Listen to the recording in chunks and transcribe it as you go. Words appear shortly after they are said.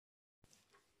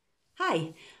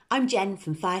Hi, I'm Jen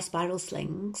from Fire Spiral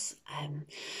Slings.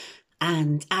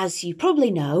 And as you probably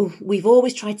know, we've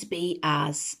always tried to be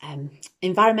as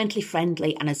environmentally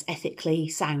friendly and as ethically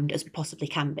sound as we possibly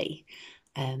can be.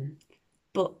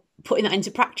 But putting that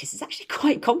into practice is actually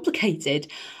quite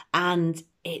complicated, and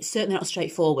it's certainly not as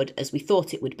straightforward as we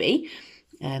thought it would be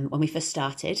when we first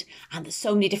started. And there's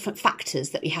so many different factors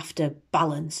that we have to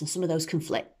balance, and some of those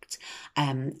conflict.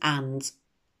 And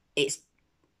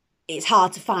it's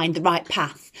hard to find the right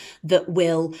path that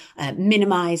will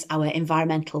minimise our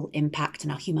environmental impact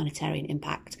and our humanitarian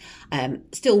impact,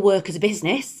 still work as a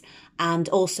business, and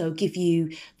also give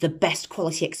you the best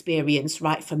quality experience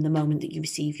right from the moment that you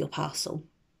receive your parcel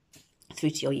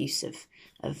through to your use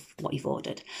of what you've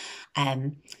ordered.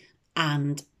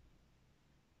 And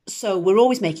so we're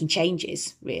always making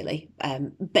changes, really,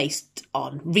 based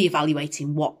on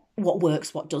reevaluating what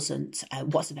works, what doesn't,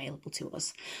 what's available to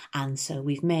us. And so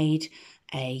we've made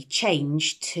a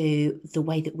change to the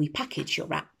way that we package your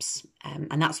wraps,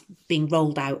 and that's being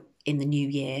rolled out in the new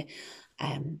year.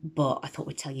 But I thought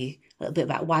we'd tell you a little bit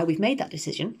about why we've made that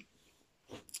decision.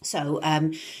 So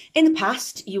in the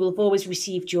past, you will have always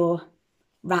received your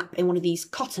wrap in one of these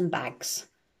cotton bags,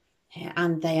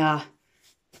 and they are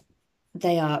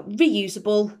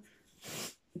reusable.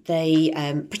 They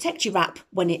protect your wrap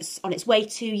when it's on its way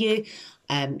to you.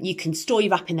 You can store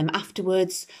your wrap in them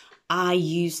afterwards. I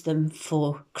use them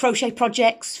for crochet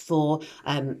projects, for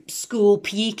school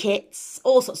PE kits,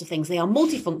 all sorts of things. They are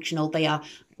multifunctional, they are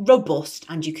robust,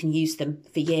 and you can use them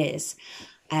for years.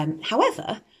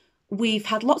 However, we've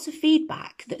had lots of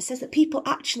feedback that says that people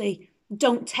actually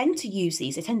don't tend to use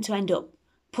these. They tend to end up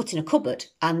put in a cupboard,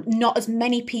 and not as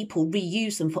many people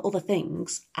reuse them for other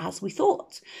things as we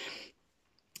thought.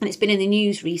 And it's been in the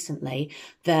news recently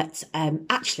that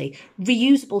actually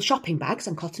reusable shopping bags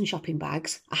and cotton shopping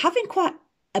bags are having quite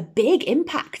a big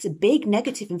impact, a big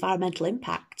negative environmental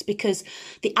impact, because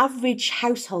the average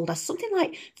household has something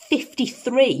like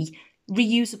 53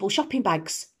 reusable shopping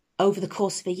bags over the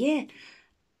course of a year.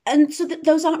 And so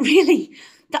those aren't really,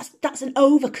 that's an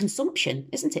overconsumption,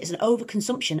 isn't it? It's an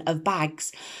overconsumption of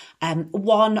bags.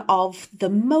 One of the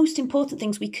most important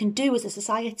things we can do as a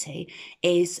society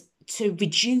is to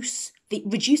reduce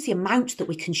the amount that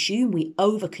we consume. We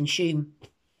overconsume.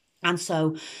 And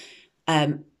so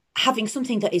having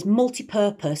something that is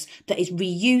multi-purpose, that is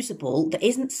reusable, that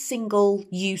isn't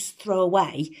single-use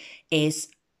throwaway, is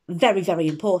very, very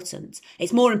important.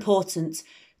 It's more important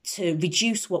to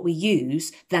reduce what we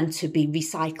use than to be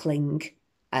recycling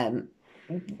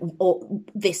or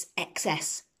this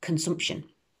excess consumption.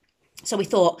 So we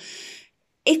thought,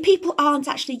 if people aren't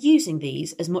actually using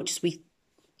these as much as we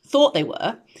thought they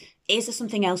were, is there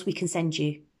something else we can send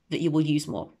you that you will use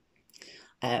more?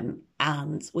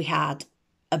 And we had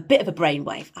a bit of a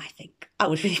brainwave, I think. I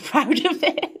was really proud of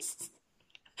this.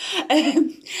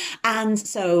 And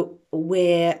so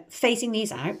we're phasing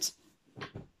these out,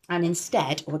 and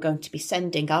instead we're going to be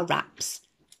sending our wraps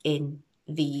in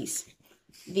these.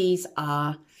 These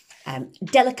are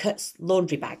Delicates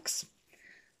laundry bags.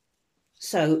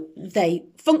 So they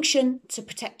function to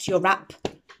protect your wrap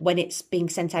when it's being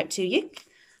sent out to you.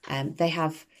 They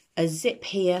have a zip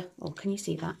here, or can you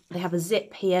see that? They have a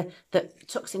zip here that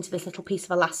tucks into this little piece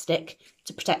of elastic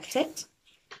to protect it.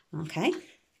 Okay,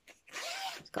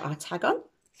 it's got our tag on.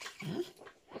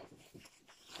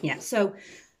 Yeah, so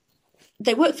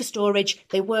they work for storage,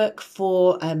 they work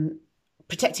for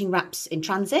protecting wraps in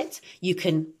transit. You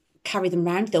can carry them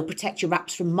around, they'll protect your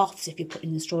wraps from moths if you're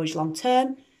putting them in storage long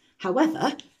term.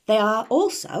 However, they are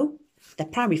also, their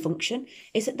primary function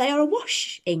is that they are a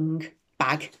washing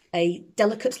bag, a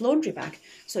Delicates laundry bag.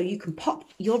 So you can pop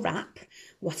your wrap,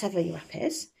 whatever your wrap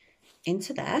is,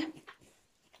 into there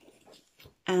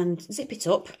and zip it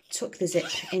up, tuck the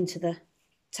zip into the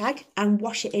tag and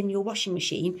wash it in your washing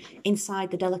machine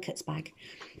inside the Delicates bag.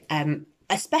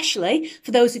 Especially for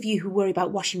those of you who worry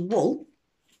about washing wool,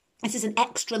 this is an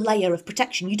extra layer of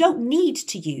protection. You don't need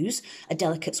to use a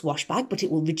Delicates wash bag, but it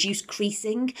will reduce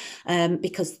creasing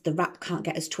because the wrap can't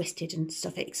get as twisted and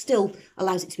stuff. It still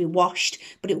allows it to be washed,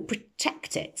 but it will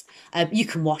protect it. You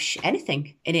can wash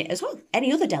anything in it as well,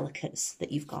 any other Delicates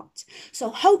that you've got. So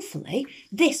hopefully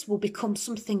this will become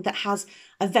something that has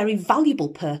a very valuable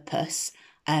purpose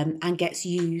and gets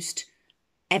used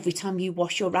every time you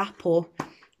wash your wrap or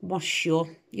wash your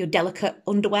delicate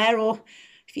underwear, or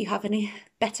if you have any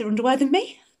better underwear than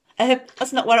me.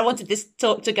 That's not where I wanted this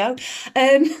talk to go.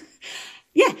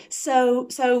 Yeah,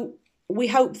 so we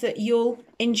hope that you'll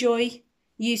enjoy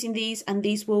using these, and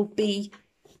these will be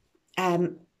a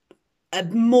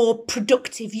more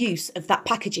productive use of that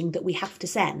packaging that we have to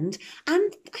send.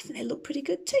 And I think they look pretty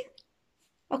good too.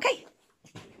 Okay,